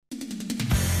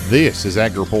This is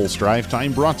AgriPulse Drive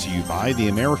Time, brought to you by the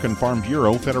American Farm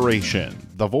Bureau Federation,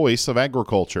 the voice of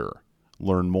agriculture.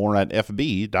 Learn more at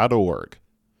fb.org.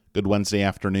 Good Wednesday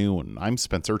afternoon. I'm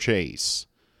Spencer Chase.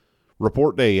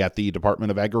 Report day at the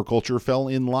Department of Agriculture fell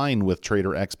in line with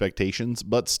trader expectations,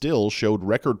 but still showed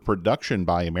record production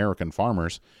by American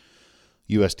farmers.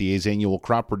 USDA's annual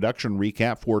crop production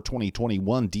recap for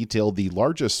 2021 detailed the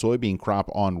largest soybean crop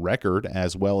on record,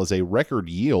 as well as a record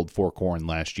yield for corn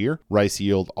last year. Rice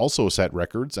yield also set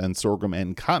records, and sorghum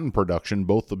and cotton production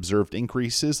both observed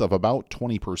increases of about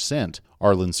 20%.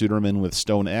 Arlen Suderman with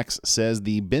StoneX says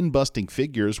the bin-busting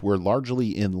figures were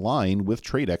largely in line with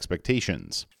trade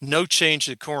expectations. No change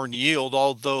in corn yield,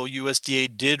 although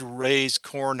USDA did raise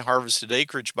corn harvested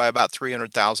acreage by about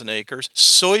 300,000 acres.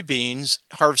 Soybeans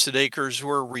harvested acres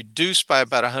were reduced by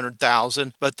about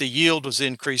 100,000, but the yield was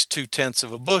increased 0.2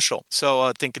 of a bushel. So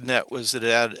I think net was it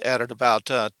added about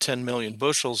 10 million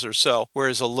bushels or so,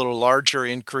 whereas a little larger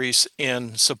increase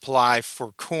in supply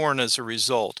for corn as a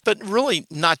result. But really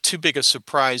not too big a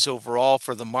surprise overall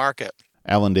for the market.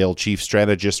 Allendale Chief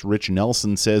Strategist Rich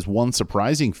Nelson says one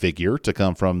surprising figure to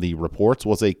come from the reports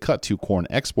was a cut to corn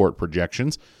export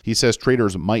projections. He says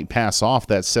traders might pass off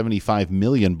that 75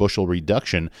 million bushel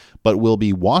reduction, but will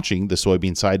be watching the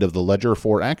soybean side of the ledger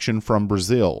for action from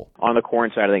Brazil. On the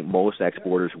corn side, I think most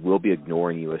exporters will be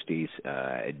ignoring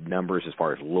USDA's numbers as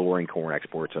far as lowering corn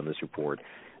exports on this report.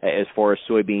 As far as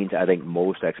soybeans, I think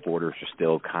most exporters are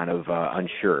still kind of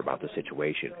unsure about the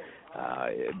situation.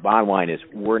 Bottom line is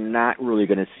we're not really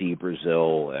going to see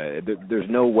Brazil, there's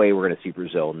no way we're going to see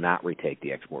Brazil not retake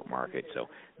the export market. So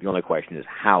the only question is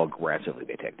how aggressively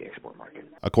they take the export market.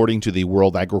 According to the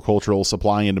World Agricultural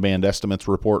Supply and Demand Estimates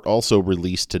report also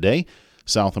released today,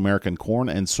 South American corn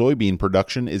and soybean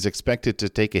production is expected to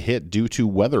take a hit due to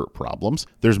weather problems.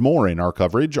 There's more in our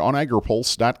coverage on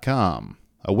agripulse.com.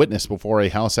 A witness before a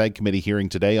House Ag Committee hearing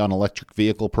today on electric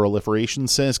vehicle proliferation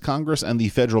says Congress and the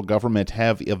federal government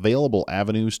have available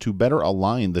avenues to better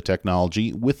align the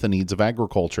technology with the needs of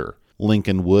agriculture.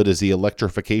 Lincoln Wood is the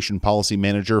electrification policy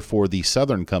manager for the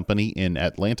Southern Company in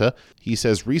Atlanta. He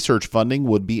says research funding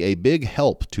would be a big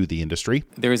help to the industry.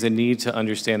 There is a need to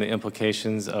understand the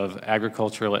implications of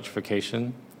agriculture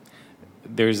electrification.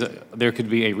 There could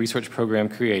be a research program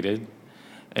created.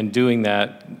 And doing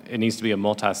that, it needs to be a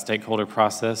multi-stakeholder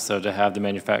process, so to have the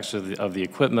manufacturer of the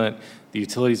equipment, the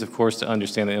utilities, of course, to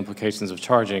understand the implications of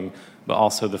charging, but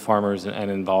also the farmers and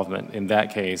involvement in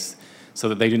that case, so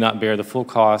that they do not bear the full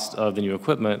cost of the new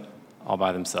equipment all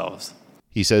by themselves.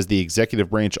 He says the executive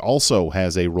branch also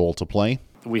has a role to play.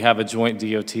 We have a joint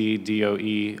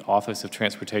DOT-DOE Office of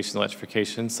Transportation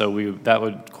Electrification, so that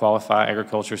would qualify.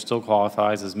 Agriculture still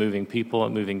qualifies as moving people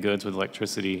and moving goods with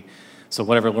electricity. So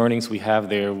whatever learnings we have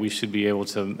there, we should be able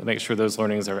to make sure those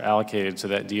learnings are allocated to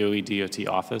that DOE-DOT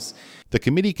office. The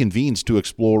committee convenes to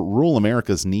explore rural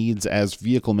America's needs as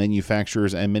vehicle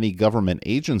manufacturers and many government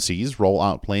agencies roll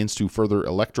out plans to further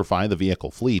electrify the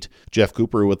vehicle fleet. Jeff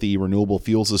Cooper with the Renewable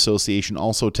Fuels Association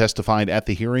also testified at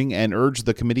the hearing and urged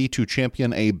the committee to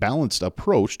champion a balanced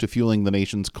approach to fueling the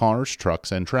nation's cars,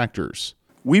 trucks, and tractors.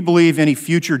 We believe any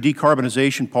future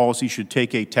decarbonization policy should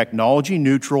take a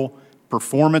technology-neutral,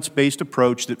 performance-based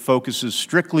approach that focuses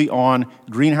strictly on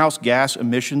greenhouse gas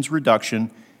emissions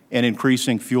reduction and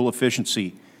increasing fuel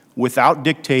efficiency without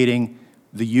dictating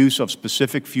the use of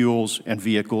specific fuels and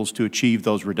vehicles to achieve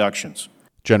those reductions.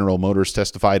 General Motors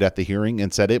testified at the hearing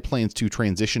and said it plans to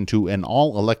transition to an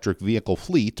all-electric vehicle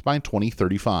fleet by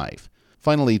 2035.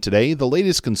 Finally today, the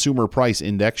latest Consumer Price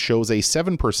Index shows a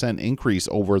 7% increase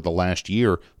over the last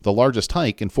year, the largest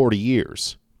hike in 40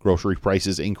 years. Grocery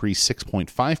prices increased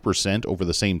 6.5% over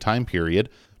the same time period.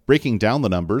 Breaking down the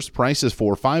numbers, prices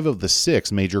for 5 of the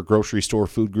 6 major grocery store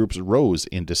food groups rose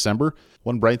in December.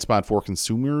 One bright spot for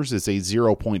consumers is a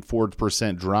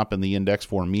 0.4% drop in the index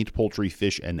for meat, poultry,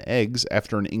 fish, and eggs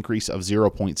after an increase of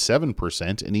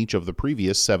 0.7% in each of the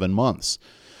previous 7 months.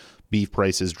 Beef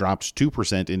prices dropped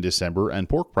 2% in December, and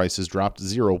pork prices dropped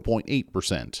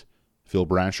 0.8%. Phil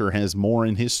Brasher has more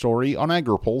in his story on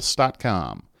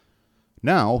agripulse.com.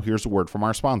 Now, here's a word from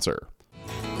our sponsor.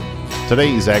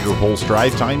 Today's AgriPulse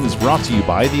Drive Time is brought to you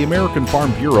by the American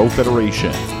Farm Bureau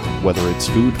Federation. Whether it's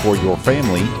food for your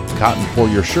family, cotton for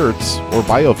your shirts, or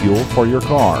biofuel for your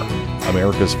car,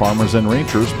 America's farmers and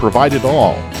ranchers provide it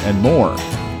all and more.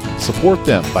 Support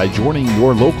them by joining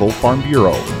your local Farm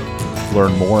Bureau.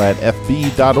 Learn more at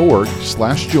fb.org/join.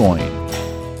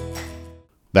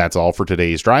 That's all for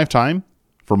today's Drive Time.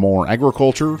 For more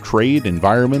agriculture, trade,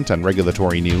 environment, and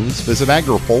regulatory news, visit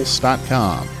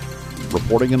agripulse.com.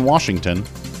 Reporting in Washington,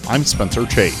 I'm Spencer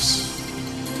Chase.